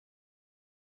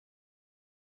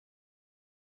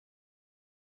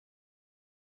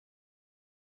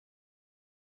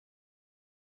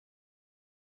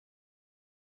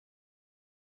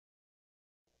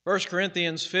1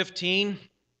 Corinthians 15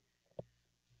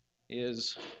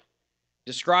 is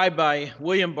described by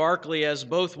William Barclay as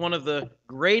both one of the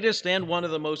greatest and one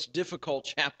of the most difficult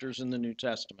chapters in the New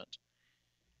Testament.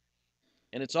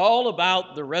 And it's all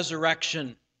about the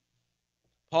resurrection.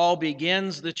 Paul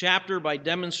begins the chapter by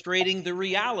demonstrating the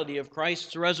reality of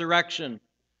Christ's resurrection,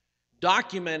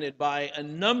 documented by a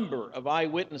number of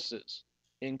eyewitnesses,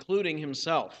 including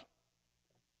himself.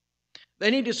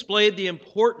 Then he displayed the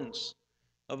importance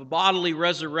of a bodily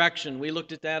resurrection. We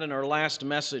looked at that in our last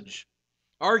message,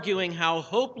 arguing how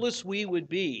hopeless we would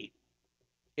be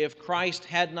if Christ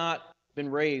had not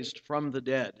been raised from the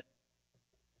dead.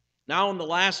 Now, in the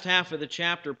last half of the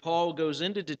chapter, Paul goes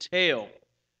into detail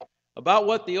about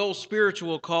what the old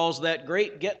spiritual calls that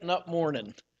great getting up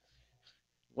morning,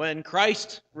 when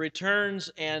Christ returns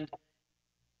and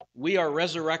we are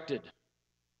resurrected.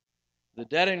 The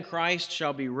dead in Christ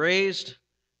shall be raised.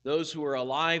 Those who are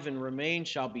alive and remain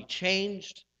shall be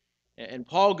changed. And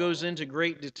Paul goes into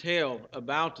great detail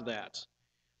about that.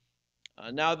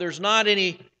 Now, there's not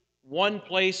any one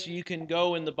place you can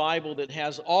go in the Bible that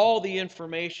has all the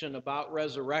information about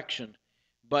resurrection,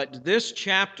 but this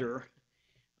chapter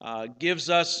gives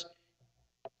us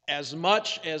as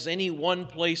much as any one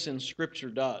place in Scripture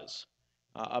does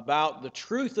about the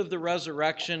truth of the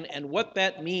resurrection and what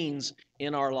that means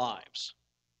in our lives.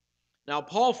 Now,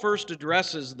 Paul first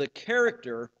addresses the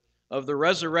character of the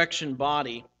resurrection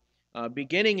body,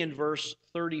 beginning in verse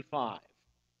 35.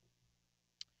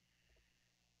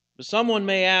 But someone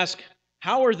may ask,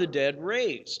 how are the dead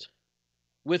raised?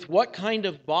 With what kind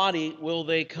of body will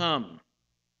they come?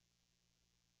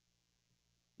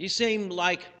 These seem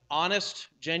like honest,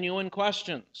 genuine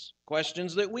questions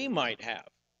that we might have.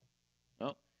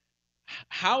 Well,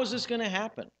 how is this going to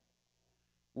happen?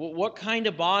 What kind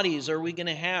of bodies are we going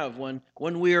to have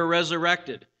when we are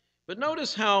resurrected? But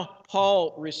notice how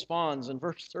Paul responds in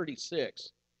verse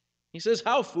 36. He says,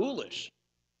 how foolish.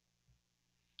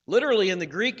 Literally in the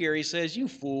Greek here, he says, you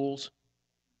fools.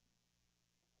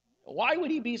 Why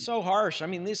would he be so harsh? I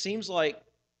mean, this seems like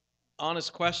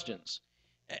honest questions.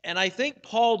 And I think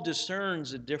Paul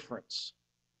discerns a difference.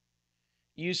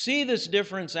 You see this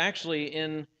difference actually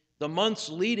in the months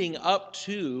leading up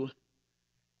to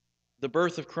the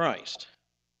birth of Christ.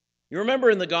 You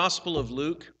remember in the Gospel of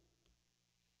Luke,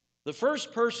 the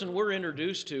first person we're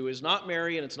introduced to is not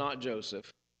Mary and it's not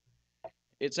Joseph.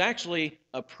 It's actually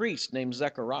a priest named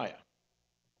Zechariah.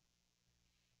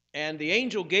 And the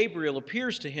angel Gabriel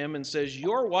appears to him and says,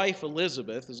 your wife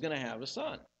Elizabeth is going to have a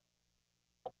son.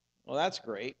 Well, that's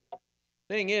great.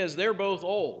 Thing is, they're both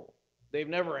old. They've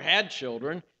never had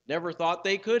children, never thought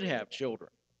they could have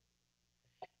children.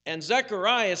 And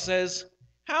Zechariah says,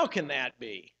 how can that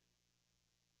be?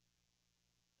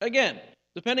 Again,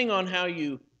 depending on how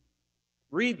you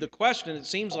read the question, it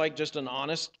seems like just an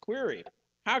honest query.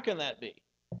 How can that be?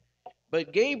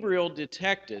 But Gabriel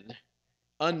detected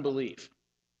unbelief.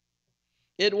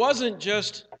 It wasn't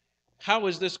just, how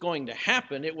is this going to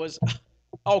happen? It was,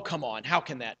 oh, come on, how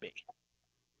can that be?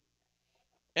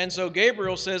 And so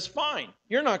Gabriel says, fine,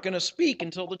 you're not going to speak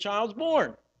until the child's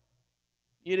born.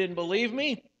 You didn't believe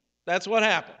me? That's what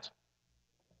happened.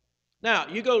 Now,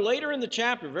 you go later in the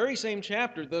chapter, very same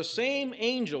chapter, the same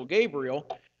angel, Gabriel,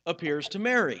 appears to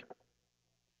Mary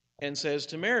and says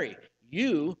to Mary,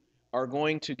 you are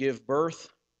going to give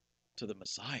birth to the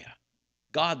Messiah.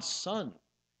 God's Son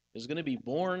is going to be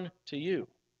born to you.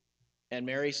 And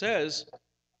Mary says,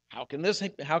 how can this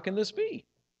be?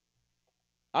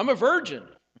 I'm a virgin.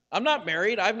 I'm not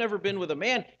married. I've never been with a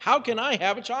man. How can I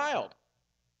have a child?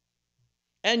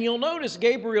 And you'll notice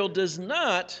Gabriel does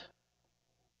not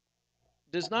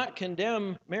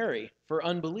condemn Mary for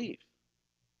unbelief.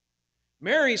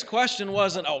 Mary's question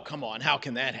wasn't, oh, come on, how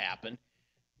can that happen?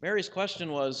 Mary's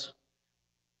question was,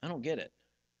 I don't get it.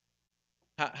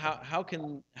 How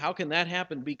can that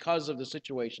happen because of the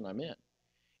situation I'm in?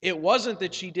 It wasn't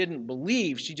that she didn't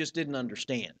believe, she just didn't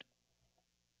understand.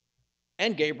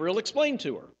 And Gabriel explained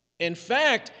to her. In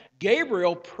fact,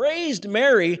 Gabriel praised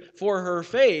Mary for her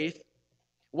faith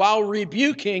while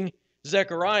rebuking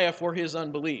Zechariah for his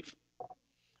unbelief.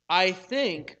 I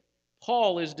think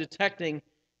Paul is detecting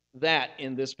that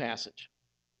in this passage.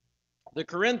 The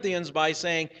Corinthians, by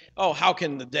saying, oh, how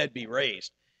can the dead be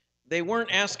raised? They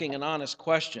weren't asking an honest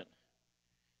question.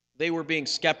 They were being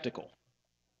skeptical.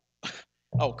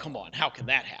 Oh, come on, how can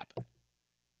that happen?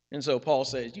 And so Paul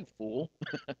says, you fool.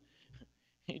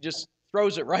 He just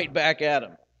throws it right back at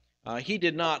him. He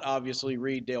did not obviously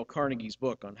read Dale Carnegie's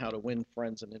book on how to win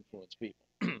friends and influence people.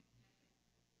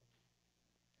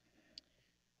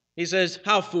 He says,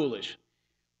 how foolish.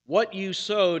 What you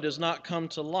sow does not come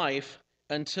to life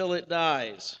until it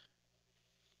dies.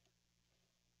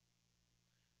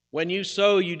 When you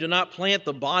sow, you do not plant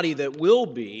the body that will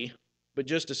be, but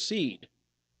just a seed,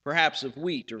 perhaps of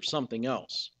wheat or something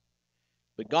else.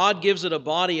 But God gives it a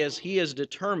body as He has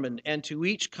determined, and to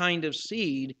each kind of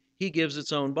seed He gives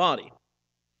its own body.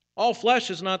 All flesh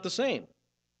is not the same.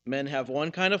 Men have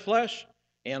one kind of flesh,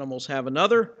 animals have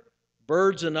another,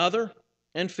 birds another,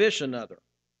 and fish another.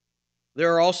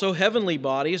 There are also heavenly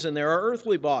bodies and there are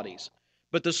earthly bodies.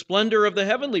 But the splendor of the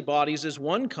heavenly bodies is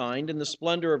one kind, and the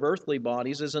splendor of earthly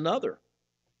bodies is another.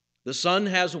 The sun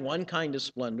has one kind of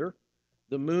splendor,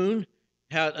 the moon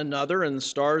has another, and the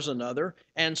stars another,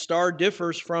 and star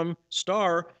differs from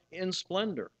star in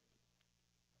splendor.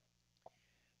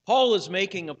 Paul is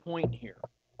making a point here,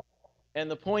 and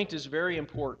the point is very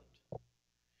important.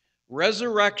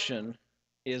 Resurrection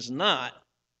is not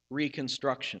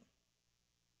reconstruction.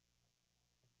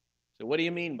 So what do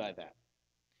you mean by that?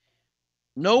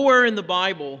 Nowhere in the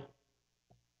Bible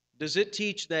does it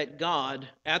teach that God,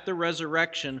 at the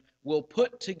resurrection, will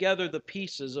put together the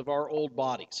pieces of our old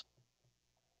bodies.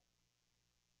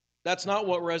 That's not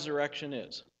what resurrection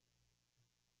is.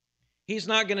 He's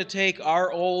not going to take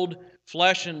our old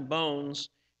flesh and bones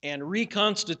and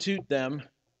reconstitute them,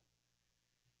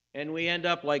 and we end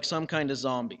up like some kind of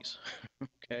zombies.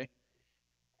 Okay?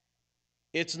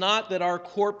 It's not that our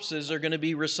corpses are going to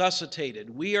be resuscitated.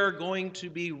 We are going to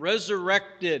be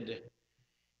resurrected.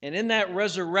 And in that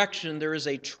resurrection, there is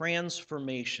a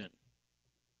transformation.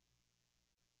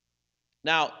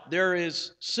 Now, there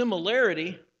is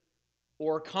similarity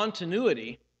or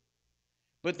continuity,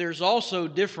 but there's also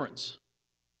difference.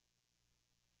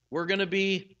 We're going to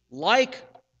be like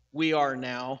we are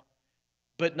now,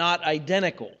 but not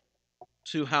identical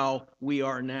to how we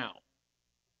are now.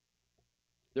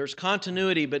 There's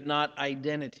continuity, but not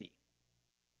identity.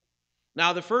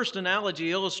 Now, the first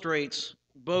analogy illustrates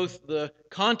both the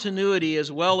continuity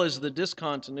as well as the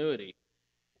discontinuity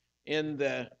in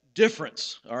the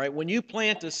difference. All right, when you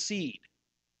plant a seed,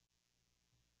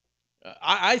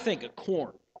 I think of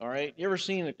corn. All right, you ever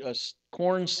seen a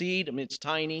corn seed? I mean, it's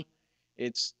tiny,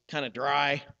 it's kind of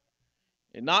dry,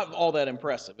 and not all that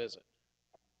impressive, is it?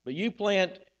 But you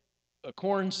plant a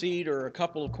corn seed or a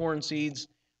couple of corn seeds,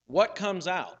 what comes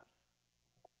out?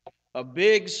 A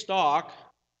big stalk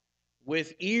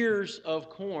with ears of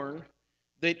corn,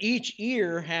 that each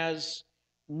ear has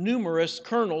numerous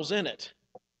kernels in it.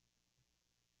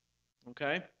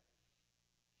 Okay?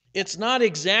 It's not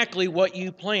exactly what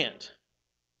you plant,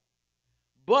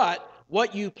 but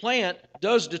what you plant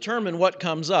does determine what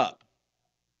comes up.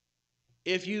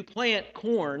 If you plant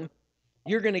corn,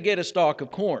 you're going to get a stalk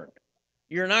of corn.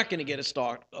 You're not going to get a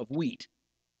stalk of wheat.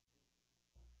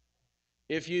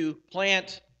 If you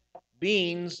plant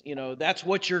beans, that's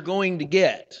what you're going to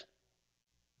get.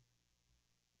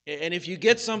 And if you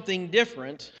get something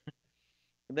different,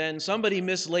 then somebody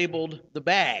mislabeled the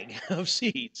bag of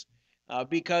seeds,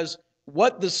 because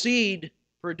what the seed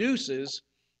produces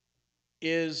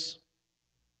is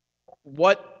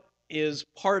what is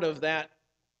part of that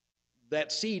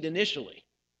seed initially.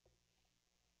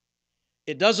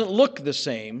 It doesn't look the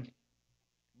same,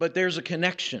 but there's a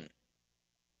connection.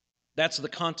 That's the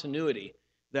continuity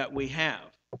that we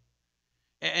have.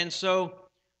 And so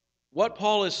what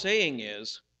Paul is saying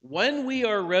is, when we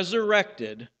are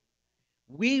resurrected,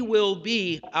 we will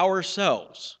be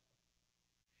ourselves.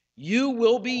 You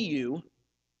will be you.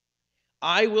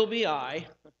 I will be I.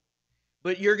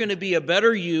 But you're going to be a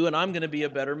better you, and I'm going to be a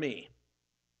better me.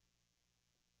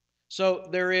 So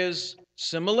there is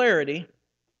similarity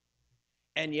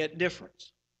and yet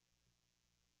difference.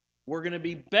 We're going to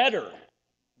be better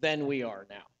than we are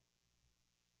now.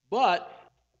 But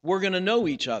we're going to know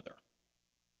each other.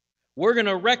 We're going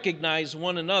to recognize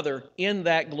one another in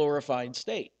that glorified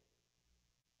state.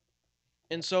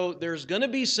 And so there's going to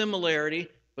be similarity,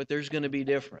 but there's going to be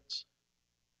difference.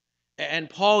 And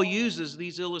Paul uses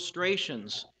these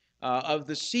illustrations of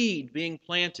the seed being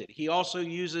planted. He also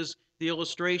uses the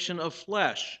illustration of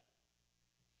flesh.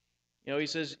 He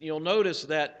says, you'll notice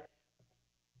that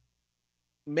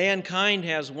mankind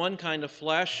has one kind of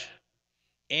flesh,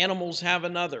 animals have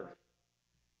another.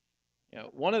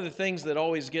 One of the things that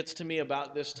always gets to me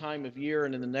about this time of year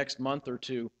and in the next month or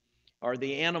two are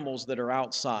the animals that are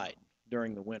outside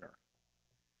during the winter.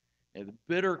 The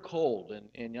bitter cold,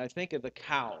 and I think of the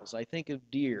cows, I think of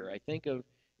deer, I think of,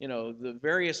 the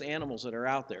various animals that are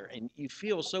out there, and you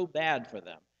feel so bad for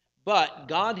them. But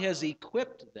God has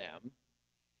equipped them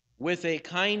with a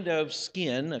kind of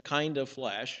skin, a kind of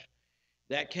flesh,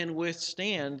 that can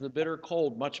withstand the bitter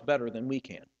cold much better than we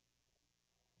can.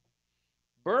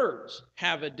 Birds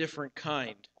have a different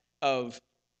kind of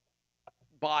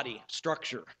body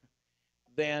structure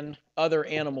than other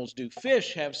animals do.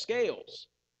 Fish have scales.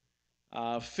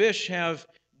 Fish have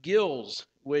gills,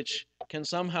 which can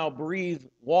somehow breathe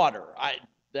water.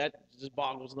 That just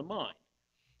boggles the mind.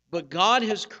 But God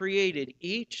has created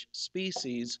each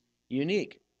species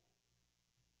unique.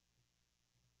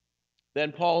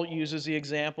 Then Paul uses the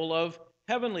example of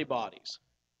heavenly bodies.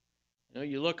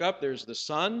 You look up, there's the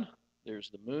sun, there's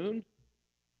the moon.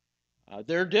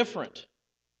 They're different.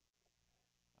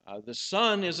 The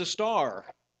sun is a star,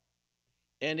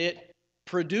 and it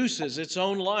produces its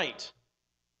own light.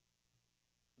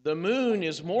 The moon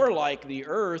is more like the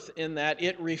earth in that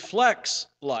it reflects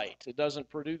light. It doesn't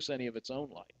produce any of its own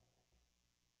light.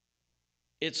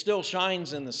 It still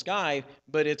shines in the sky,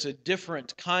 but it's a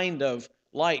different kind of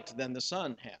light than the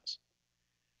sun has.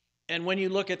 And when you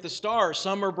look at the stars,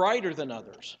 some are brighter than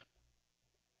others.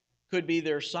 Could be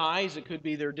their size, it could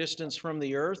be their distance from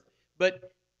the earth,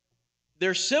 but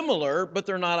they're similar, but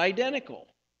they're not identical.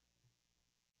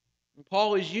 And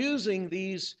Paul is using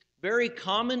these very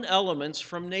common elements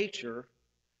from nature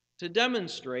to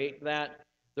demonstrate that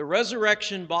the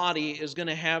resurrection body is going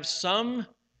to have some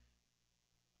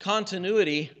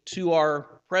continuity to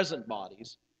our present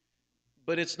bodies,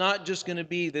 but it's not just going to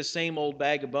be the same old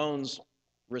bag of bones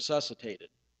resuscitated.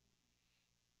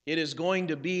 It is going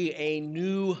to be a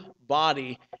new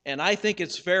body, and I think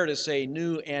it's fair to say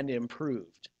new and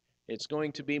improved. It's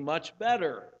going to be much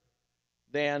better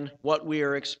than what we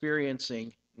are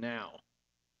experiencing now.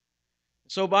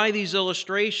 So by these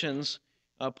illustrations,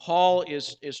 Paul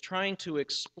is trying to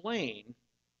explain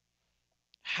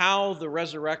how the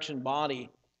resurrection body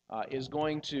is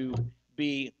going to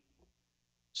be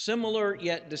similar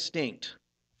yet distinct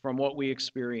from what we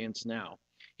experience now.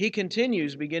 He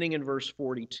continues beginning in verse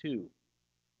 42.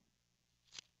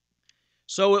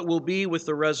 So it will be with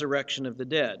the resurrection of the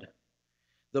dead.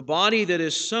 The body that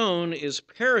is sown is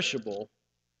perishable,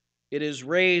 it is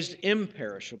raised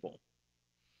imperishable.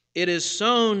 It is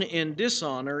sown in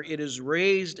dishonor, it is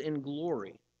raised in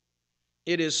glory.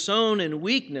 It is sown in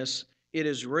weakness, it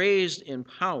is raised in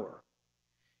power.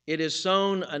 It is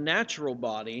sown a natural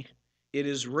body, it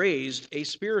is raised a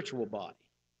spiritual body.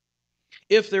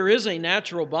 If there is a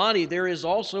natural body, there is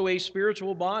also a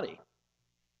spiritual body.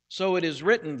 So it is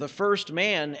written, the first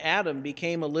man, Adam,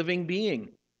 became a living being.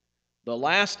 The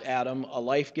last Adam, a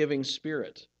life-giving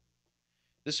spirit.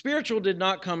 The spiritual did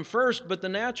not come first, but the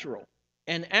natural,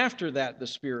 and after that the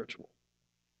spiritual.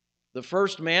 The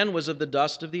first man was of the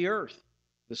dust of the earth,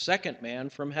 the second man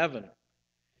from heaven.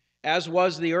 As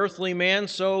was the earthly man,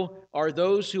 so are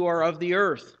those who are of the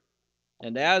earth.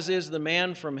 And as is the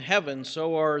man from heaven,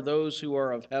 so are those who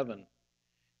are of heaven.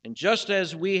 And just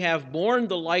as we have borne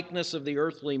the likeness of the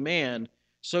earthly man,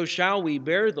 so shall we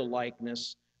bear the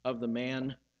likeness of the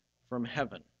man from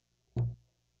heaven.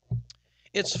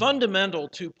 It's fundamental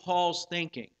to Paul's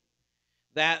thinking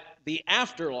that the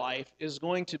afterlife is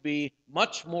going to be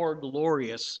much more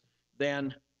glorious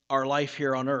than our life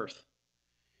here on earth.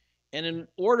 And in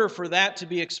order for that to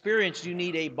be experienced, you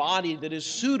need a body that is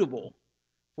suitable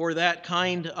for that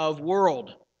kind of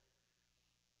world.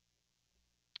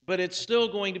 But it's still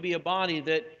going to be a body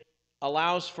that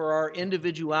allows for our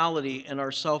individuality and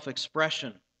our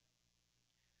self-expression.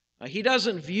 He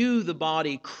doesn't view the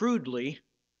body crudely.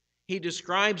 He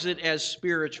describes it as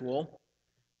spiritual.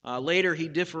 Later, he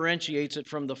differentiates it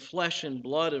from the flesh and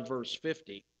blood of verse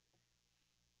 50.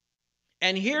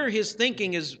 And here his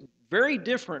thinking is very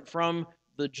different from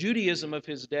the Judaism of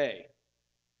his day.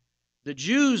 The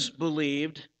Jews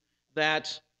believed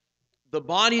that the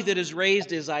body that is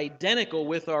raised is identical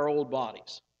with our old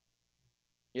bodies.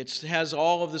 It has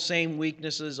all of the same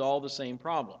weaknesses, all the same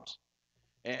problems.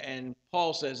 And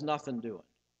Paul says, nothing doing.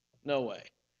 No way.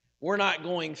 We're not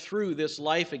going through this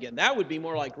life again. That would be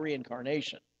more like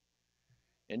reincarnation.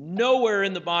 And nowhere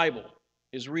in the Bible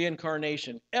is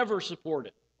reincarnation ever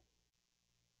supported.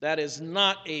 That is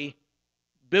not a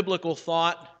biblical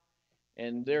thought,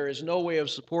 and there is no way of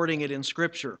supporting it in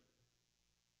Scripture.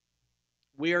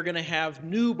 We are going to have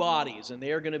new bodies, and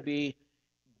they are going to be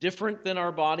different than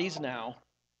our bodies now,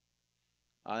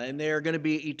 and they are going to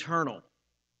be eternal.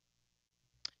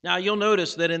 Now, you'll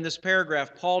notice that in this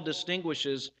paragraph, Paul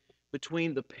distinguishes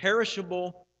between the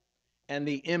perishable and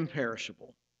the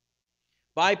imperishable.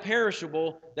 By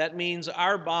perishable, that means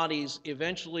our bodies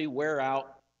eventually wear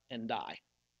out and die.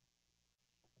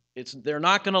 They're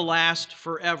not going to last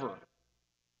forever.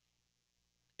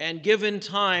 And given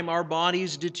time, our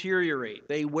bodies deteriorate.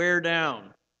 They wear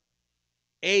down.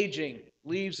 Aging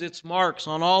leaves its marks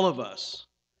on all of us.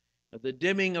 The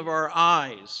dimming of our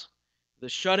eyes, the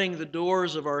shutting the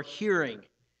doors of our hearing,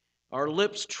 our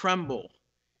lips tremble,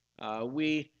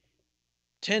 We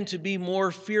tend to be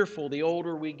more fearful the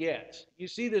older we get. You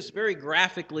see this very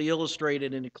graphically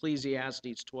illustrated in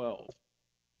Ecclesiastes 12.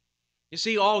 You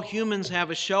see, all humans have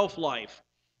a shelf life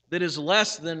that is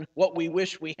less than what we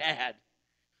wish we had.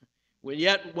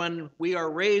 Yet, when we are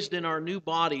raised in our new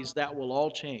bodies, that will all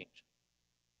change.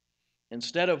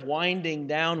 Instead of winding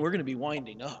down, we're going to be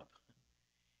winding up.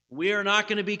 We are not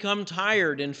going to become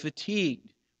tired and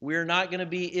fatigued. We're not going to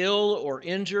be ill or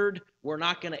injured. We're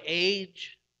not going to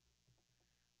age.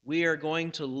 We are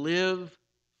going to live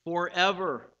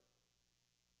forever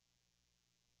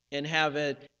and have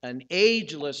an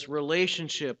ageless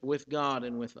relationship with God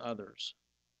and with others.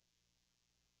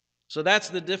 So that's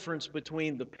the difference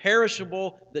between the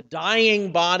perishable, the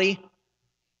dying body,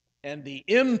 and the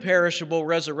imperishable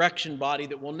resurrection body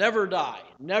that will never die,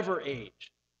 never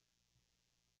age,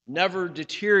 never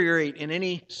deteriorate in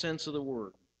any sense of the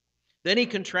word. Then he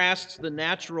contrasts the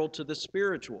natural to the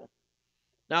spiritual.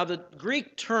 Now, the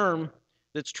Greek term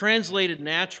that's translated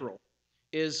natural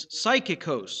is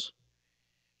psychikos,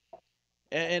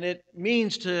 and it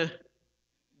means to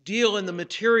deal in the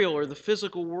material or the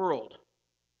physical world.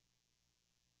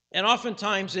 And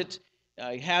oftentimes it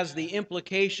has the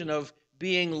implication of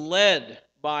being led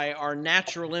by our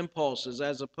natural impulses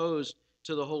as opposed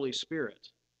to the Holy Spirit.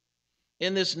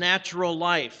 In this natural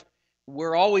life,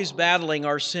 we're always battling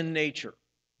our sin nature.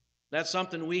 That's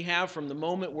something we have from the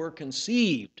moment we're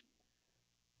conceived.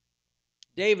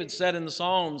 David said in the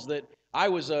Psalms that I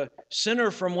was a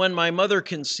sinner from when my mother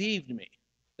conceived me.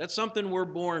 That's something we're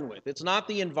born with. It's not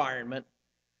the environment.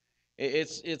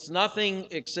 It's nothing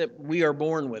except we are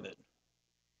born with it.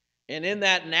 And in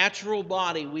that natural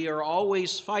body, we are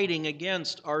always fighting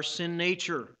against our sin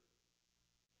nature.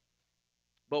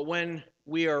 But when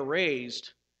we are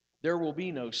raised, there will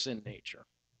be no sin nature.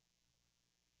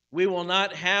 We will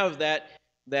not have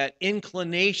that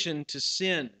inclination to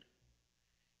sin.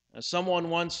 Someone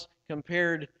once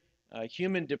compared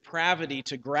human depravity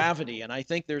to gravity, and I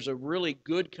think there's a really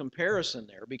good comparison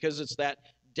there because it's that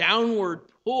downward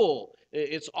pull.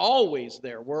 It's always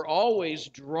there. We're always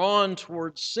drawn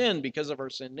towards sin because of our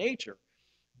sin nature.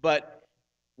 But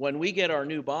when we get our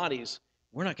new bodies,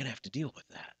 we're not going to have to deal with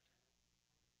that.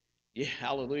 Yeah,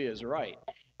 hallelujah is right.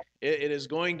 It is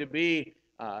going to be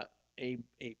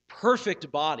a perfect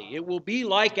body. It will be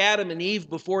like Adam and Eve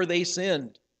before they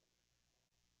sinned.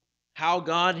 How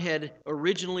God had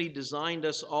originally designed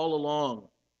us all along.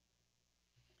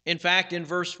 In fact, in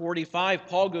verse 45,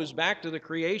 Paul goes back to the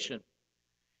creation.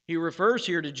 He refers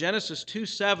here to Genesis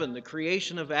 2:7, the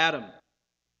creation of Adam,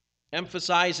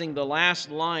 emphasizing the last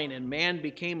line, and man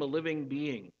became a living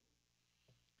being.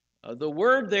 The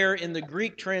word there in the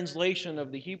Greek translation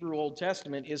of the Hebrew Old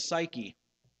Testament is psyche,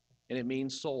 and it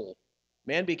means soul.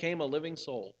 Man became a living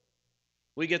soul.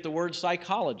 We get the word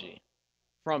psychology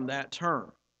from that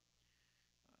term.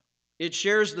 It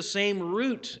shares the same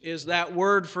root as that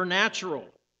word for natural,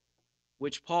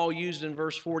 which Paul used in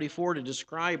verse 44 to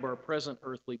describe our present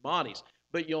earthly bodies.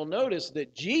 But you'll notice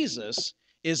that Jesus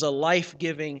is a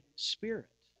life-giving spirit.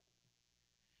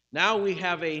 Now we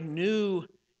have a new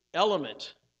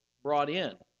element brought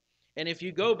in. And if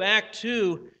you go back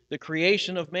to the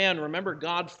creation of man, remember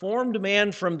God formed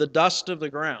man from the dust of the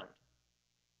ground.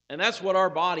 And that's what our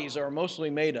bodies are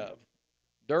mostly made of,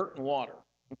 dirt and water.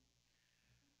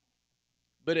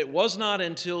 But it was not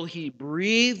until he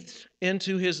breathed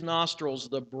into his nostrils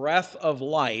the breath of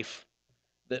life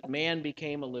that man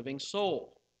became a living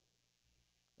soul.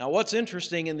 Now, what's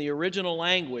interesting in the original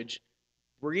language,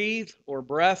 breathe or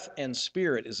breath and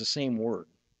spirit is the same word.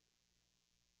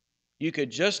 You could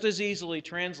just as easily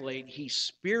translate, he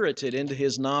spirited into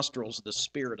his nostrils the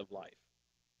spirit of life.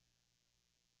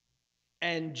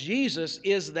 And Jesus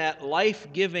is that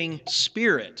life-giving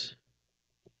spirit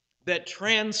that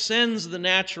transcends the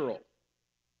natural,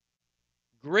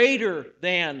 greater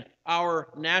than our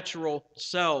natural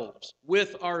selves,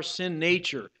 with our sin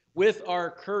nature, with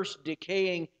our cursed,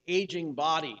 decaying, aging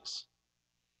bodies.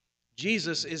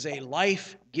 Jesus is a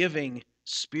life-giving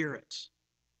spirit.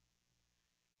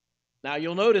 Now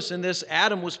you'll notice in this,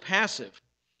 Adam was passive.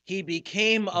 He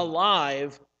became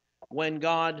alive when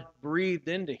God breathed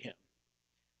into him.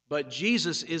 But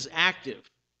Jesus is active.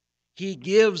 He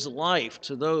gives life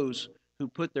to those who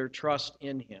put their trust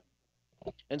in him.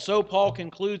 And so Paul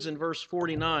concludes in verse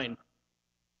 49,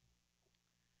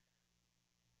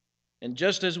 and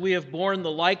just as we have borne the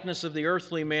likeness of the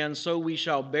earthly man, so we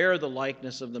shall bear the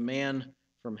likeness of the man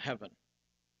from heaven.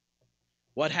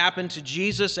 What happened to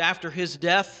Jesus after his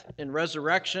death and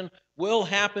resurrection will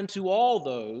happen to all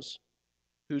those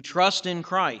who trust in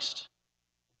Christ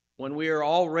when we are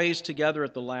all raised together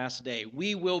at the last day.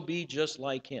 We will be just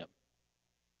like him.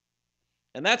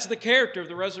 And that's the character of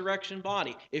the resurrection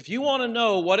body. If you want to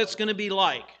know what it's going to be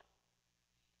like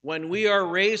when we are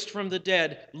raised from the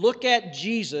dead, look at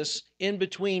Jesus in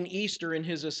between Easter and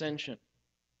his ascension.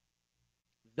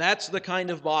 That's the kind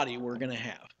of body we're going to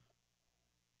have.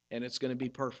 And it's going to be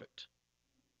perfect.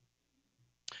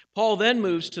 Paul then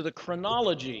moves to the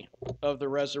chronology of the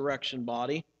resurrection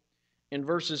body in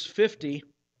verses 50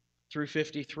 through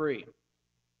 53.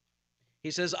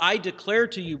 He says, I declare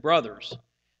to you, brothers,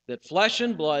 that flesh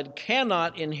and blood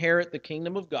cannot inherit the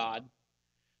kingdom of God,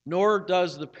 nor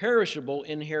does the perishable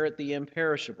inherit the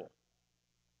imperishable.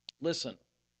 Listen,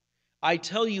 I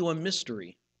tell you a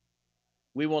mystery.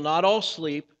 We will not all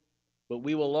sleep, but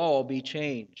we will all be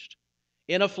changed.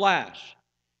 In a flash,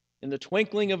 in the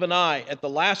twinkling of an eye, at the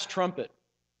last trumpet.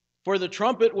 For the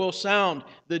trumpet will sound,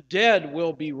 the dead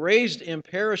will be raised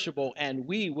imperishable, and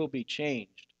we will be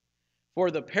changed. For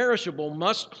the perishable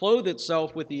must clothe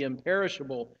itself with the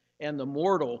imperishable, and the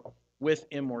mortal with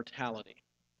immortality.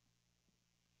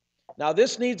 Now,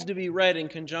 this needs to be read in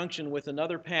conjunction with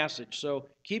another passage. So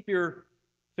keep your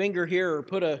finger here, or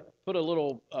put a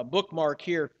little bookmark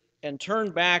here, and turn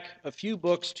back a few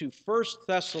books to 1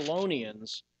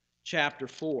 Thessalonians chapter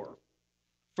 4.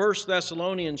 1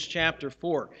 Thessalonians chapter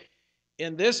 4.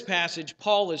 In this passage,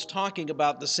 Paul is talking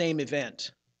about the same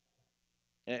event.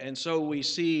 And so we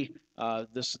see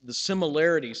the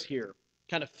similarities here.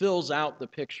 Kind of fills out the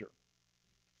picture.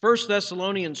 1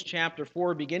 Thessalonians chapter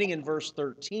 4, beginning in verse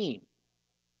 13.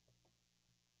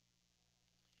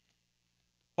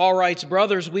 Paul writes,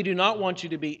 Brothers, we do not want you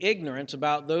to be ignorant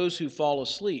about those who fall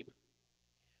asleep,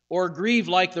 or grieve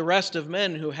like the rest of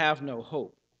men who have no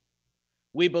hope.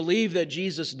 We believe that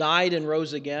Jesus died and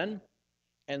rose again,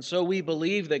 and so we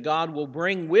believe that God will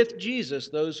bring with Jesus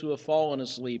those who have fallen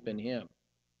asleep in him.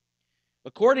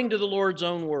 According to the Lord's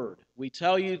own word, we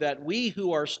tell you that we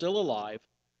who are still alive,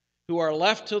 who are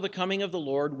left till the coming of the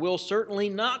Lord, will certainly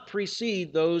not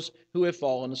precede those who have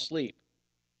fallen asleep.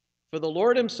 For the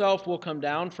Lord himself will come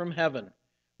down from heaven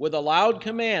with a loud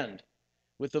command,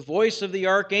 with the voice of the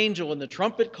archangel and the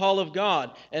trumpet call of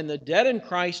God, and the dead in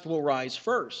Christ will rise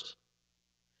first.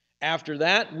 After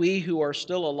that, we who are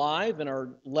still alive and are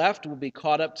left will be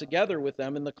caught up together with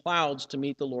them in the clouds to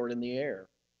meet the Lord in the air.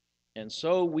 And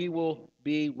so we will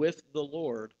be with the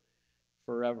Lord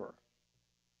forever.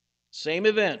 Same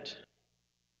event,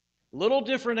 little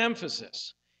different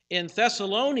emphasis. In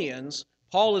Thessalonians,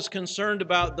 Paul is concerned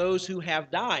about those who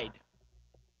have died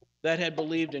that had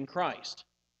believed in Christ.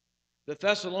 The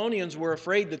Thessalonians were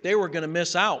afraid that they were going to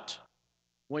miss out.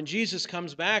 When Jesus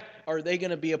comes back, are they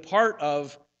going to be a part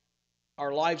of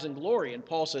our lives in glory? And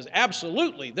Paul says,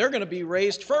 absolutely, they're going to be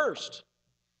raised first.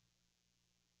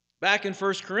 Back in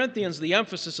 1 Corinthians, the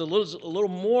emphasis is a little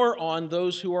more on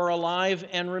those who are alive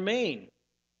and remain.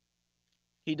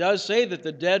 He does say that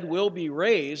the dead will be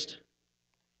raised,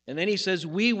 and then he says,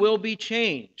 we will be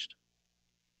changed.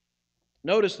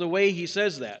 Notice the way he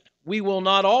says that. We will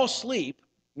not all sleep,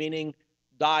 meaning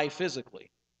die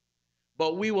physically,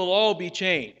 but we will all be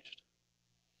changed.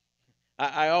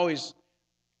 I always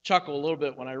chuckle a little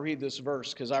bit when I read this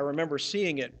verse, because I remember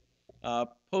seeing it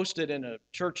posted in a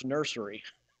church nursery.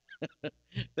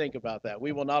 Think about that.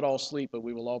 We will not all sleep, but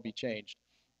we will all be changed.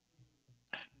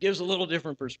 Gives a little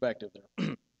different perspective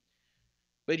there.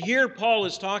 But here Paul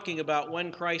is talking about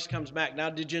when Christ comes back. Now,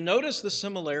 did you notice the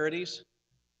similarities?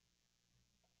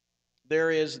 There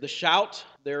is the shout,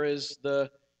 there is the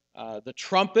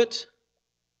trumpet.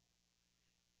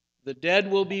 The dead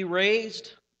will be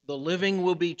raised, the living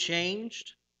will be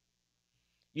changed.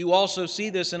 You also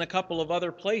see this in a couple of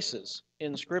other places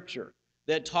in Scripture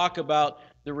that talk about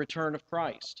the return of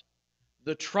Christ.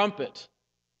 The trumpet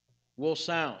will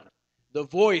sound, the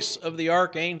voice of the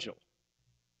archangel.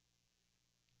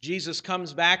 Jesus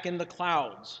comes back in the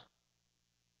clouds.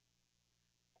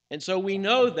 And so we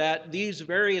know that these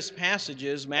various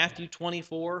passages, Matthew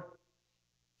 24,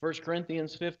 1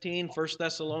 Corinthians 15, 1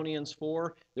 Thessalonians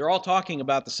 4, they're all talking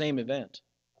about the same event.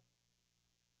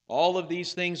 All of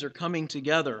these things are coming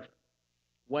together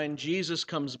when Jesus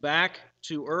comes back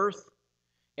to earth,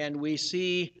 and we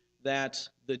see that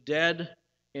the dead,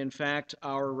 in fact,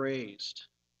 are raised.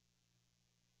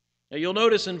 Now you'll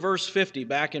notice in verse 50,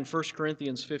 back in 1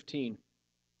 Corinthians 15,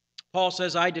 Paul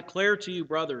says, I declare to you,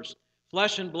 brothers,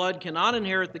 flesh and blood cannot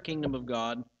inherit the kingdom of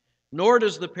God, nor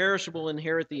does the perishable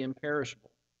inherit the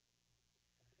imperishable.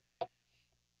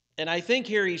 And I think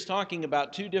here he's talking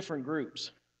about two different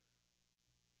groups.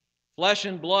 Flesh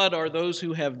and blood are those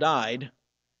who have died.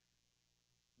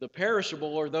 The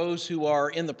perishable are those who are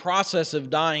in the process of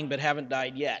dying but haven't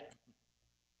died yet.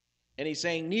 And he's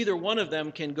saying neither one of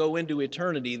them can go into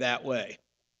eternity that way.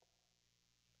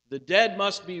 The dead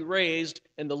must be raised,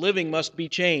 and the living must be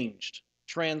changed,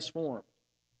 transformed.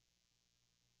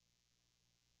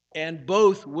 And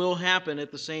both will happen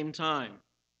at the same time.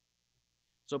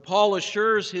 So Paul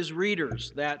assures his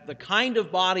readers that the kind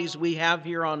of bodies we have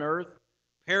here on earth,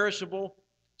 perishable,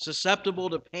 susceptible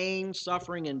to pain,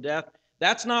 suffering, and death,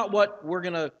 that's not what we're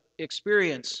going to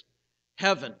experience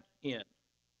heaven in.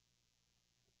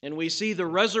 And we see the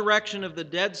resurrection of the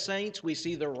dead saints, we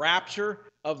see the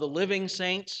rapture of the living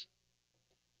saints,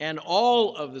 and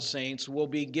all of the saints will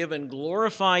be given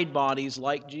glorified bodies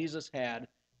like Jesus had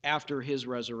after his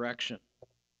resurrection.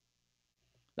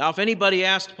 Now, if anybody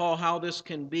asked Paul how this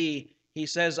can be, he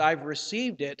says, I've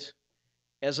received it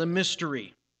as a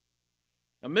mystery.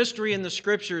 A mystery in the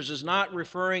Scriptures is not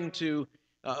referring to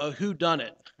a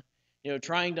whodunit,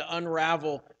 trying to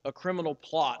unravel a criminal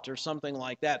plot or something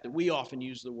like that we often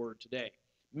use the word today.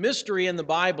 Mystery in the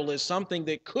Bible is something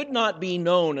that could not be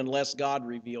known unless God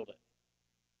revealed it.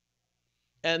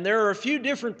 And there are a few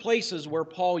different places where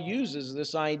Paul uses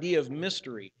this idea of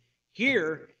mystery.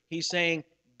 Here, he's saying,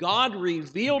 God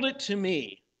revealed it to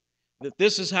me that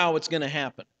this is how it's going to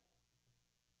happen.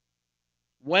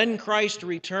 When Christ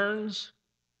returns,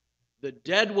 the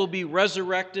dead will be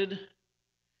resurrected,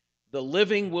 the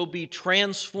living will be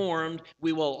transformed,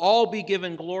 we will all be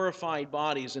given glorified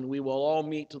bodies, and we will all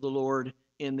meet to the Lord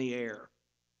in the air.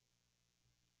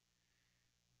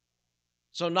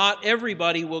 So not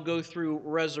everybody will go through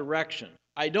resurrection.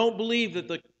 I don't believe that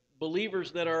the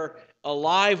believers that are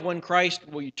alive when Christ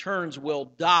returns will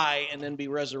die and then be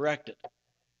resurrected.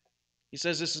 He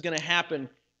says this is going to happen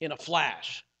in a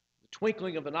flash, the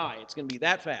twinkling of an eye. It's going to be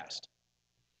that fast.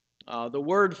 The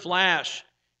word flash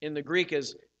in the Greek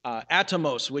is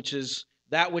atomos, which is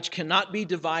that which cannot be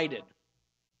divided.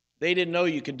 They didn't know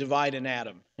you could divide an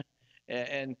atom.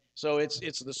 And so it's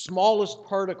the smallest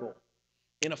particle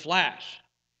in a flash.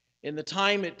 In the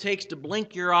time it takes to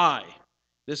blink your eye,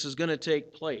 this is going to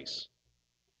take place.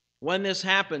 When this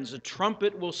happens, a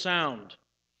trumpet will sound.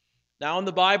 Now, in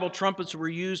the Bible, trumpets were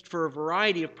used for a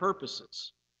variety of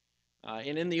purposes.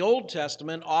 And in the Old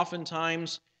Testament,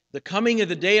 oftentimes, the coming of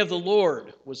the day of the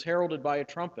Lord was heralded by a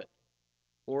trumpet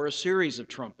or a series of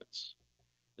trumpets,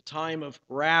 a time of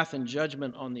wrath and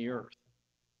judgment on the earth.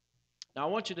 Now,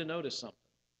 I want you to notice something.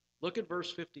 Look at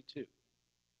verse 52.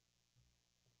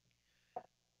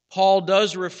 Paul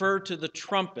does refer to the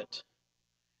trumpet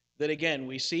that, again,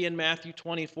 we see in Matthew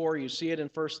 24, you see it in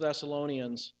 1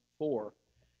 Thessalonians 4,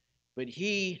 but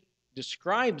he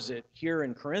describes it here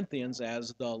in Corinthians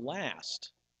as the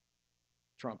last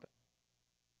trumpet,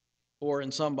 or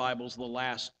in some Bibles, the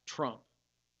last trump.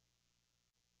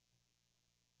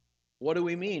 What do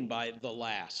we mean by the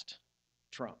last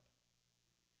trump?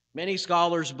 Many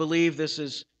scholars believe this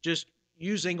is just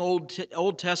using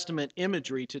Old Testament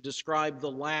imagery to describe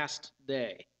the last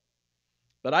day.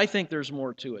 But I think there's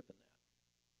more to it than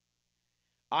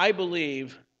that. I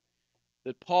believe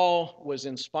that Paul was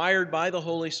inspired by the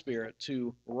Holy Spirit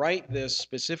to write this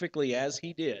specifically as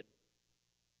he did,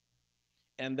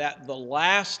 and that the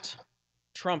last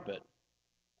trumpet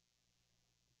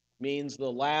means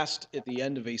the last at the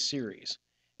end of a series.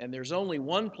 And there's only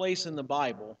one place in the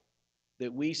Bible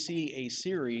that we see a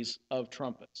series of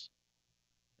trumpets.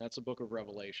 That's the book of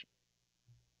Revelation.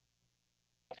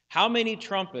 How many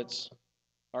trumpets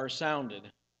are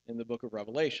sounded in the book of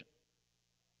Revelation?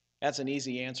 That's an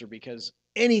easy answer because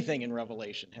anything in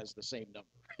Revelation has the same number.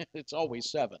 It's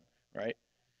always 7, right?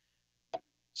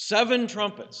 7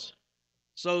 trumpets.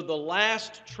 So the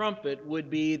last trumpet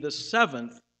would be the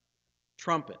 7th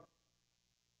trumpet.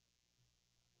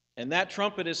 And that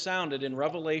trumpet is sounded in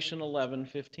Revelation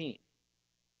 11:15.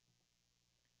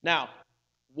 Now,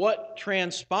 what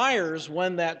transpires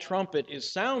when that trumpet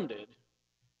is sounded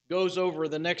goes over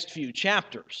the next few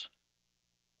chapters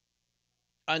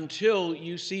until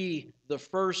you see the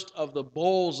first of the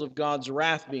bowls of God's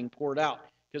wrath being poured out,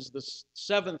 because the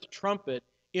 7th trumpet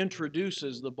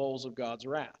introduces the bowls of God's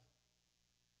wrath.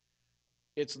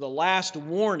 It's the last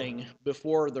warning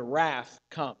before the wrath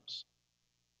comes.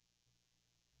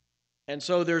 And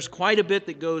so there's quite a bit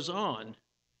that goes on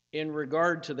in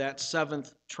regard to that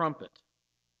 7th trumpet.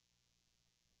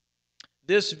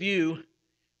 This view,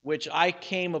 which I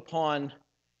came upon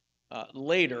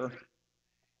later,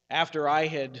 after I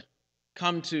had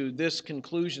come to this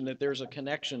conclusion that there's a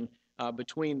connection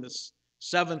between the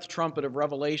 7th trumpet of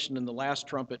Revelation and the last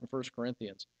trumpet in 1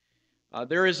 Corinthians.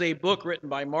 There is a book written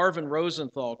by Marvin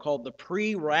Rosenthal called The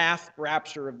Pre-Wrath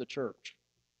Rapture of the Church.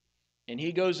 And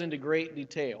he goes into great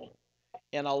detail.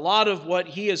 And a lot of what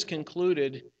he has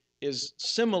concluded is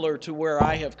similar to where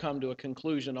I have come to a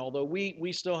conclusion, although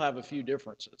we still have a few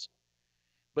differences.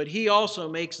 But he also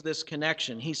makes this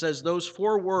connection. He says those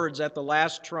 4 words at the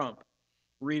last trump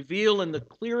reveal in the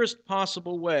clearest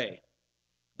possible way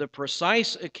the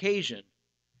precise occasion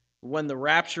when the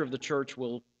rapture of the church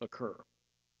will occur.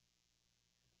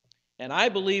 And I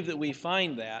believe that we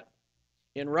find that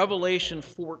in Revelation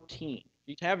 14.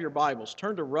 You have your Bibles.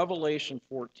 Turn to Revelation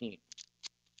 14.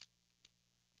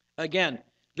 Again,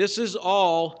 this is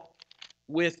all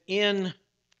within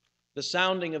the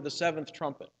sounding of the 7th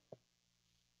trumpet.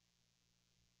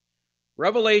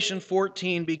 Revelation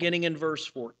 14, beginning in verse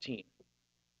 14.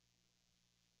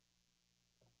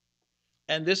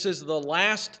 And this is the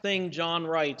last thing John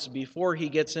writes before he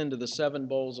gets into the 7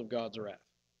 bowls of God's wrath.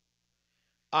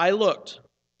 I looked,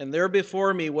 and there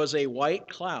before me was a white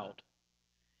cloud,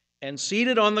 and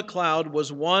seated on the cloud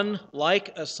was one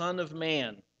like a son of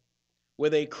man,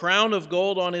 with a crown of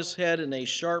gold on his head and a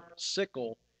sharp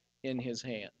sickle in his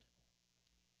hand.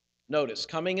 Notice,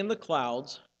 coming in the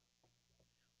clouds,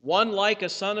 one like a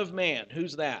son of man.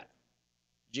 Who's that?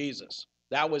 Jesus.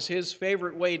 That was his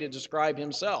favorite way to describe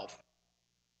himself.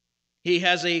 He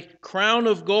has a crown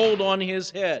of gold on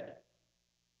his head.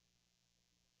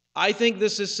 I think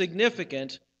this is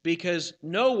significant because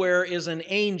nowhere is an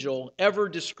angel ever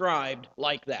described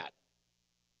like that.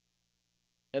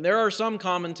 And there are some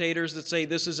commentators that say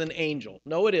this is an angel.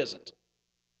 No, it isn't.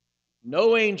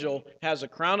 No angel has a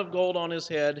crown of gold on his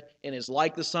head and is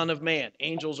like the Son of Man.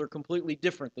 Angels are completely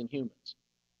different than humans.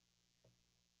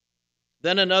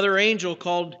 Then another angel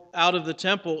called out of the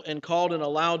temple and called in a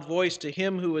loud voice to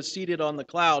him who was seated on the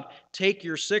cloud, "Take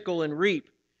your sickle and reap,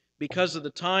 because of the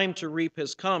time to reap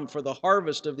has come, for the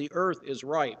harvest of the earth is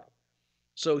ripe."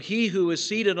 So he who was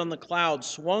seated on the cloud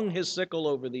swung his sickle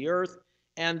over the earth,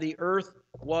 and the earth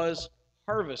was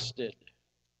harvested.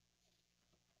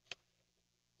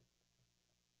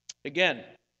 Again,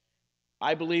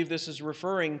 I believe this is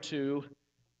referring to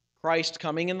Christ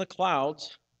coming in the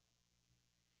clouds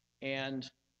and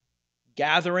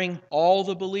gathering all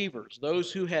the believers.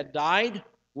 Those who had died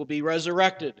will be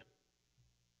resurrected.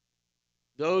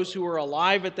 Those who were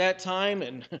alive at that time,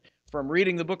 and from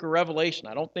reading the book of Revelation,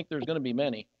 I don't think there's going to be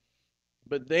many,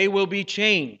 but they will be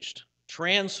changed,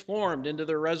 transformed into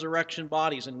their resurrection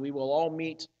bodies, and we will all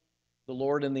meet the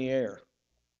Lord in the air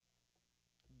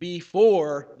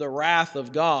before the wrath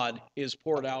of God is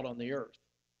poured out on the earth.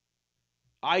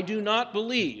 I do not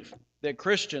believe that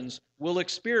Christians will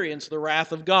experience the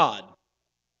wrath of God.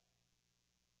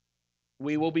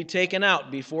 We will be taken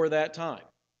out before that time.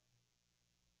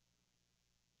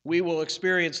 We will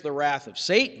experience the wrath of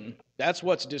Satan. That's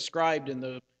what's described in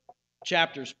the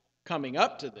chapters coming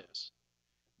up to this,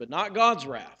 but not God's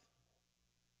wrath.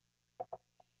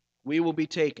 We will be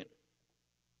taken.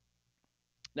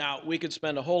 Now, we could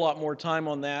spend a whole lot more time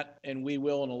on that, and we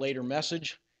will in a later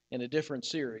message in a different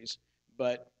series,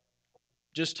 but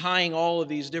just tying all of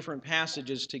these different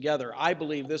passages together, I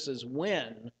believe this is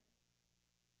when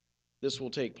this will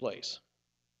take place.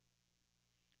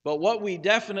 But what we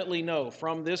definitely know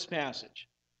from this passage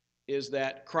is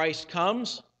that Christ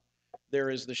comes, there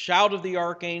is the shout of the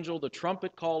archangel, the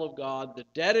trumpet call of God, the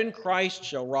dead in Christ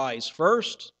shall rise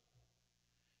first,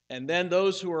 and then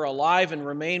those who are alive and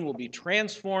remain will be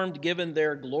transformed, given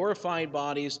their glorified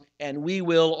bodies, and we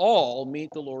will all meet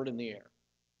the Lord in the air.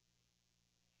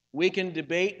 We can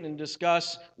debate and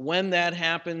discuss when that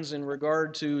happens in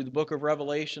regard to the book of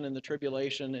Revelation and the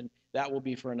tribulation, and that will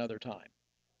be for another time.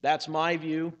 That's my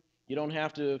view. You don't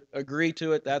have to agree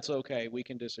to it. That's okay. We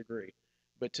can disagree.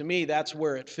 But to me, that's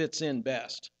where it fits in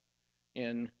best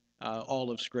in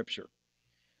all of Scripture.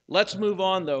 Let's move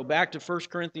on, though, back to 1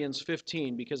 Corinthians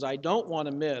 15, because I don't want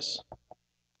to miss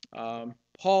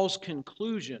Paul's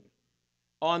conclusion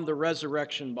on the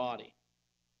resurrection body.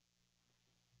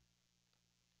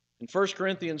 In 1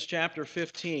 Corinthians chapter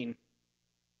 15,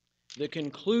 the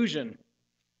conclusion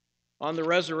on the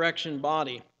resurrection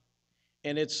body,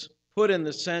 and it's put in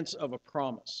the sense of a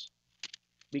promise.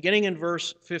 Beginning in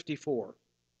verse 54.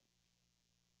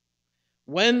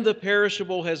 When the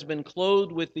perishable has been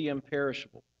clothed with the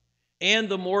imperishable, and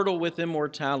the mortal with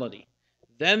immortality,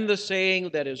 then the saying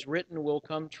that is written will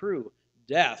come true.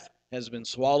 Death has been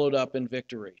swallowed up in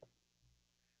victory.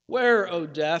 Where, O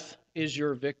death, is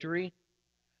your victory?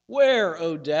 Where,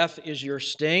 O death, is your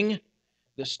sting?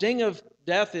 The sting of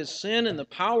death is sin, and the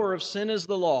power of sin is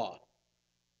the law.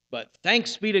 But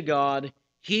thanks be to God,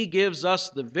 He gives us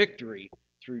the victory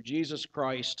through Jesus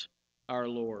Christ our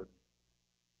Lord.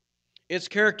 It's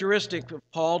characteristic of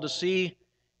Paul to see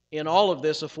in all of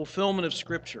this a fulfillment of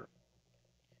Scripture.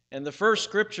 And the first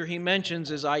Scripture he mentions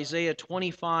is Isaiah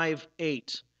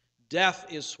 25:8. Death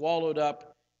is swallowed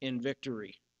up in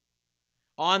victory.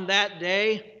 On that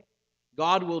day,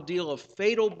 God will deal a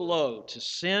fatal blow to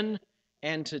sin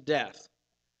and to death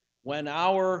when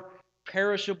our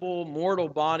perishable mortal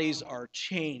bodies are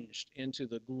changed into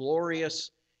the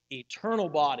glorious eternal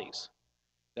bodies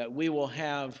that we will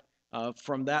have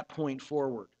from that point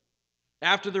forward.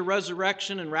 After the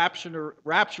resurrection and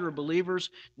rapture of believers,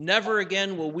 never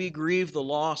again will we grieve the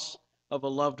loss of a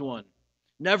loved one.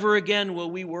 Never again will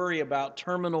we worry about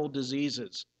terminal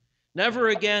diseases. Never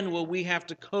again will we have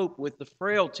to cope with the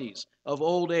frailties of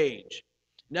old age.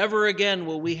 Never again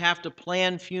will we have to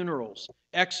plan funerals,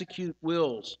 execute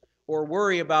wills, or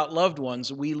worry about loved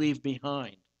ones we leave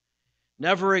behind.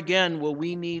 Never again will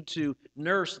we need to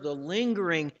nurse the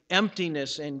lingering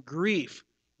emptiness and grief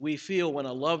we feel when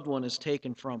a loved one is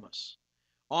taken from us.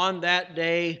 On that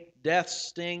day, death's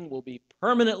sting will be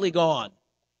permanently gone.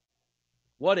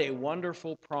 What a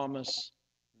wonderful promise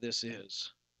this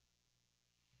is.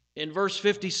 In verse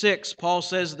 56, Paul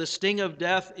says, "The sting of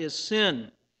death is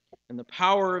sin, and the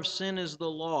power of sin is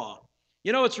the law."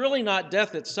 You know, it's really not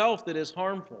death itself that is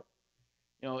harmful.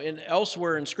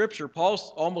 Elsewhere in Scripture, Paul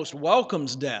almost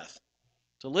welcomes death.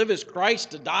 To live is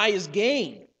Christ, to die is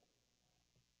gain.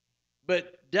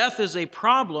 But death is a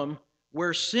problem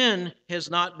where sin has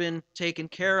not been taken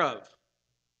care of.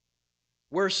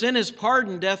 Where sin is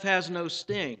pardoned, death has no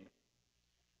sting.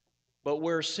 But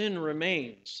where sin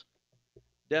remains,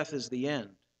 death is the end.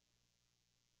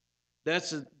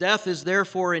 Death is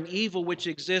therefore an evil which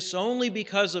exists only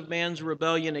because of man's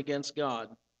rebellion against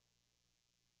God.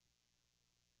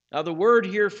 Now, the word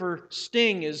here for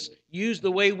sting is used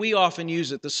the way we often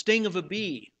use it, the sting of a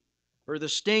bee or the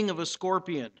sting of a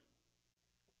scorpion.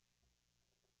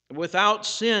 Without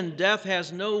sin, death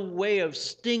has no way of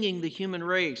stinging the human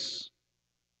race.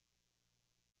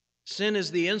 Sin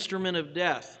is the instrument of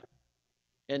death,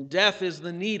 and death is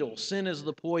the needle. Sin is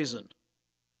the poison.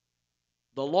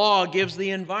 The law gives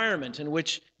the environment in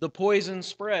which the poison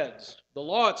spreads. The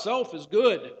law itself is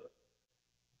good,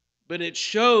 but it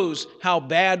shows how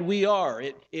bad we are.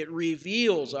 It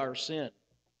reveals our sin.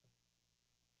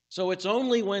 So it's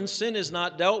only when sin is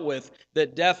not dealt with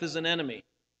that death is an enemy,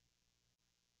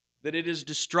 that it is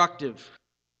destructive.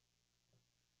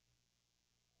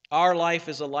 Our life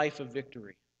is a life of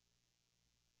victory.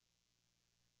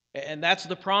 And that's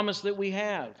the promise that we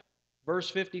have. Verse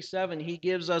 57, He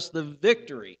gives us the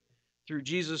victory through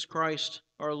Jesus Christ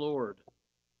our Lord.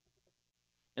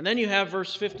 And then you have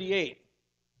verse 58,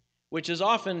 which is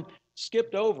often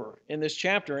skipped over in this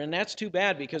chapter, and that's too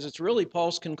bad because it's really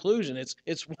Paul's conclusion.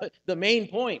 It's the main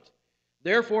point.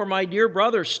 "Therefore, my dear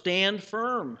brothers, stand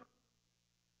firm.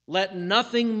 Let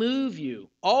nothing move you.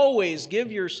 Always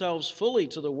give yourselves fully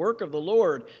to the work of the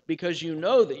Lord, because you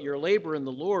know that your labor in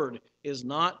the Lord is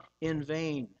not in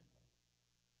vain."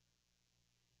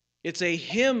 It's a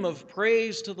hymn of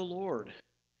praise to the Lord.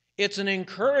 It's an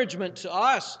encouragement to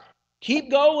us.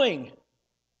 Keep going.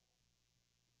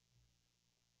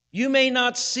 You may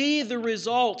not see the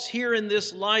results here in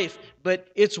this life,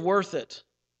 but it's worth it.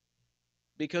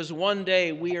 Because one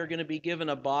day we are going to be given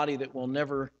a body that will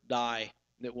never die,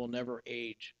 that will never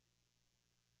age.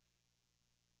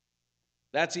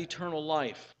 That's eternal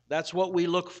life. That's what we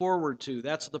look forward to.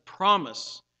 That's the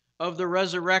promise of the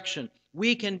resurrection.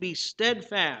 We can be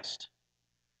steadfast,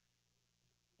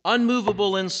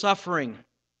 unmovable in suffering.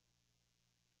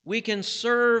 We can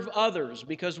serve others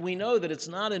because we know that it's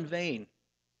not in vain.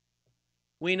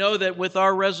 We know that with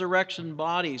our resurrection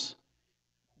bodies,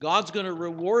 God's going to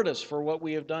reward us for what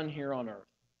we have done here on earth.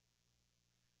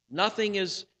 Nothing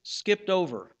is skipped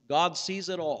over. God sees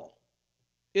it all.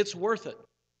 It's worth it.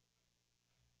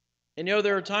 And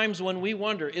there are times when we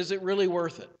wonder, is it really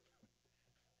worth it?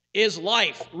 Is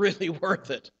life really worth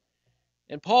it?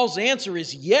 And Paul's answer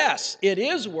is yes, it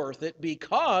is worth it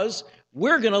because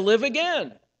we're going to live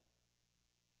again.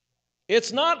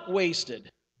 It's not wasted.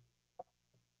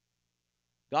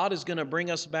 God is going to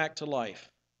bring us back to life.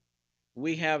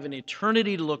 We have an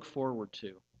eternity to look forward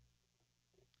to.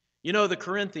 The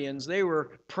Corinthians, they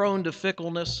were prone to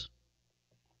fickleness.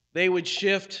 They would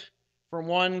shift from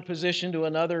one position to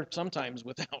another, sometimes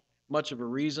without much of a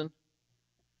reason.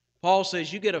 Paul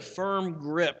says you get a firm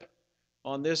grip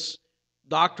on this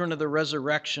doctrine of the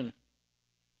resurrection,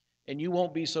 and you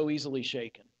won't be so easily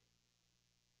shaken.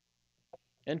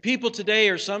 And people today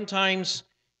are sometimes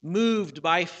moved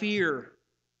by fear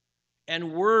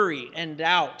and worry and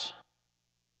doubt.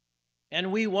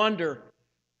 And we wonder,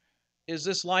 is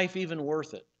this life even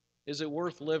worth it? Is it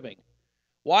worth living?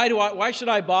 Why should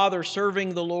I bother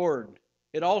serving the Lord?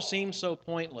 It all seems so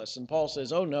pointless. And Paul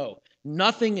says, oh no,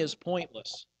 nothing is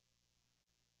pointless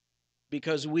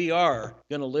because we are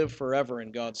going to live forever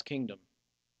in God's kingdom.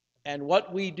 And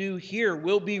what we do here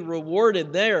will be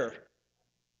rewarded there.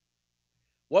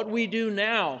 What we do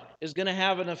now is going to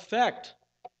have an effect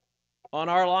on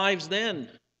our lives then.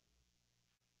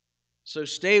 So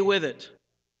stay with it.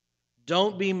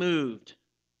 Don't be moved.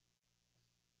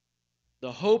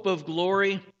 The hope of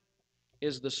glory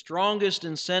is the strongest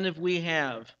incentive we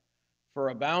have for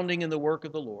abounding in the work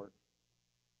of the Lord,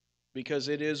 because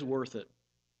it is worth it.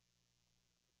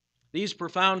 These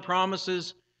profound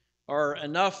promises are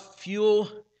enough fuel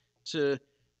to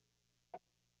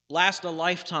last a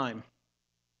lifetime.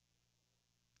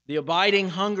 The abiding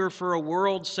hunger for a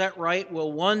world set right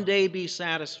will one day be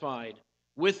satisfied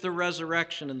with the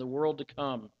resurrection in the world to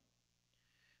come.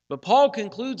 But Paul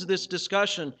concludes this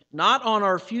discussion not on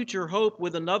our future hope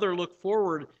with another look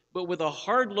forward, but with a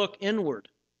hard look inward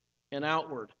and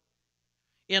outward.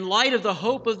 In light of the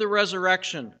hope of the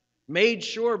resurrection, made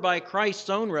sure by Christ's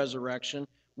own resurrection,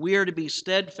 we are to be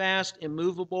steadfast,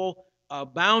 immovable,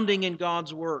 abounding in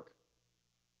God's work.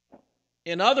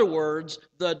 In other words,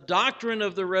 the doctrine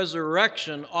of the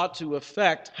resurrection ought to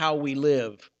affect how we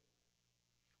live.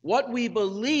 What we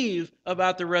believe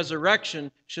about the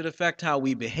resurrection should affect how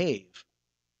we behave.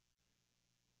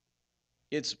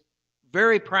 It's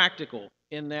very practical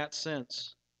in that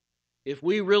sense. If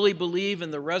we really believe in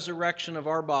the resurrection of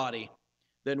our body,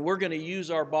 then we're going to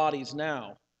use our bodies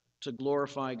now to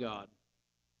glorify God.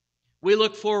 We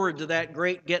look forward to that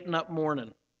great getting up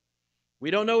morning. We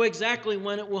don't know exactly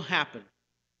when it will happen,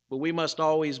 but we must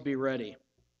always be ready.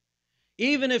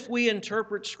 Even if we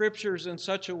interpret scriptures in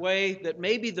such a way that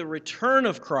maybe the return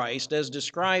of Christ, as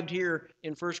described here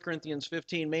in 1 Corinthians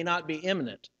 15, may not be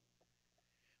imminent,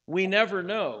 we never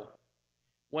know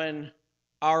when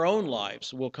our own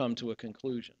lives will come to a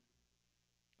conclusion.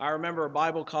 I remember a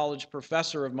Bible college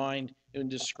professor of mine in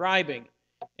describing,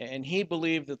 and he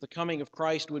believed that the coming of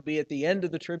Christ would be at the end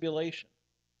of the tribulation.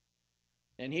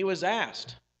 And he was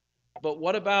asked, but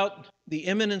what about the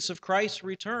imminence of Christ's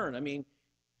return? I mean,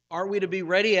 are we to be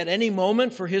ready at any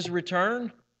moment for his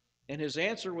return? And his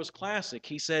answer was classic.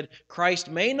 He said, Christ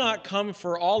may not come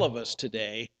for all of us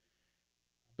today,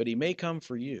 but he may come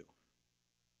for you.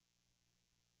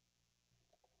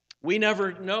 We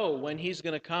never know when he's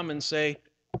going to come and say,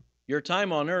 your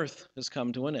time on earth has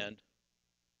come to an end.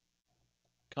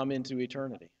 Come into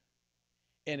eternity.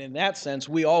 And in that sense,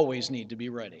 we always need to be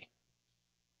ready.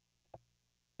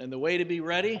 And the way to be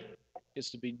ready is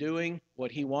to be doing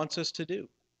what he wants us to do.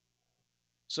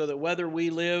 So that whether we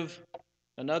live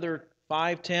another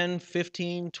 5, 10,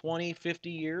 15, 20, 50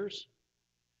 years,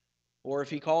 or if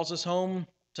he calls us home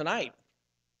tonight,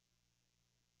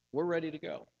 we're ready to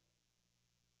go.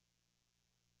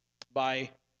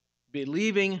 By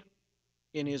believing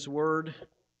in his word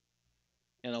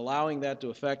and allowing that to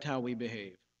affect how we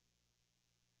behave.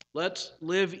 Let's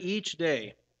live each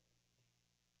day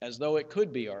as though it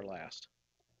could be our last.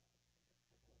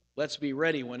 Let's be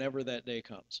ready whenever that day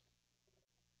comes.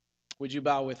 Would you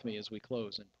bow with me as we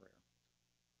close in prayer?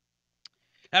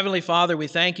 Heavenly Father, we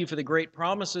thank you for the great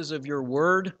promises of your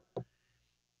word.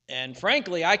 And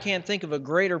frankly, I can't think of a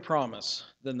greater promise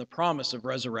than the promise of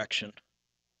resurrection.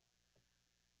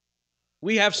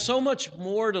 We have so much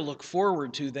more to look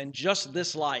forward to than just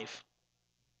this life.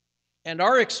 And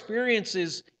our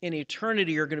experiences in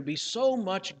eternity are going to be so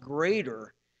much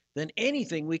greater than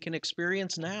anything we can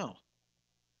experience now.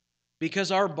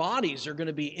 Because our bodies are going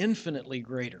to be infinitely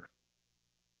greater.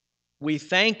 We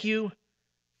thank you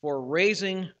for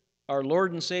raising our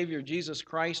Lord and Savior Jesus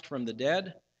Christ from the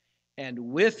dead, and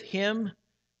with him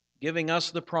giving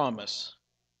us the promise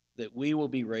that we will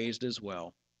be raised as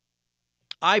well.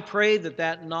 I pray that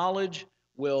that knowledge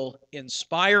will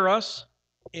inspire us,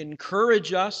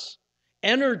 encourage us,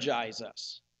 energize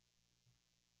us,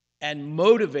 and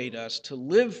motivate us to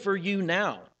live for you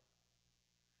now,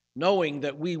 knowing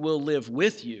that we will live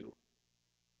with you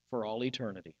for all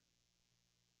eternity.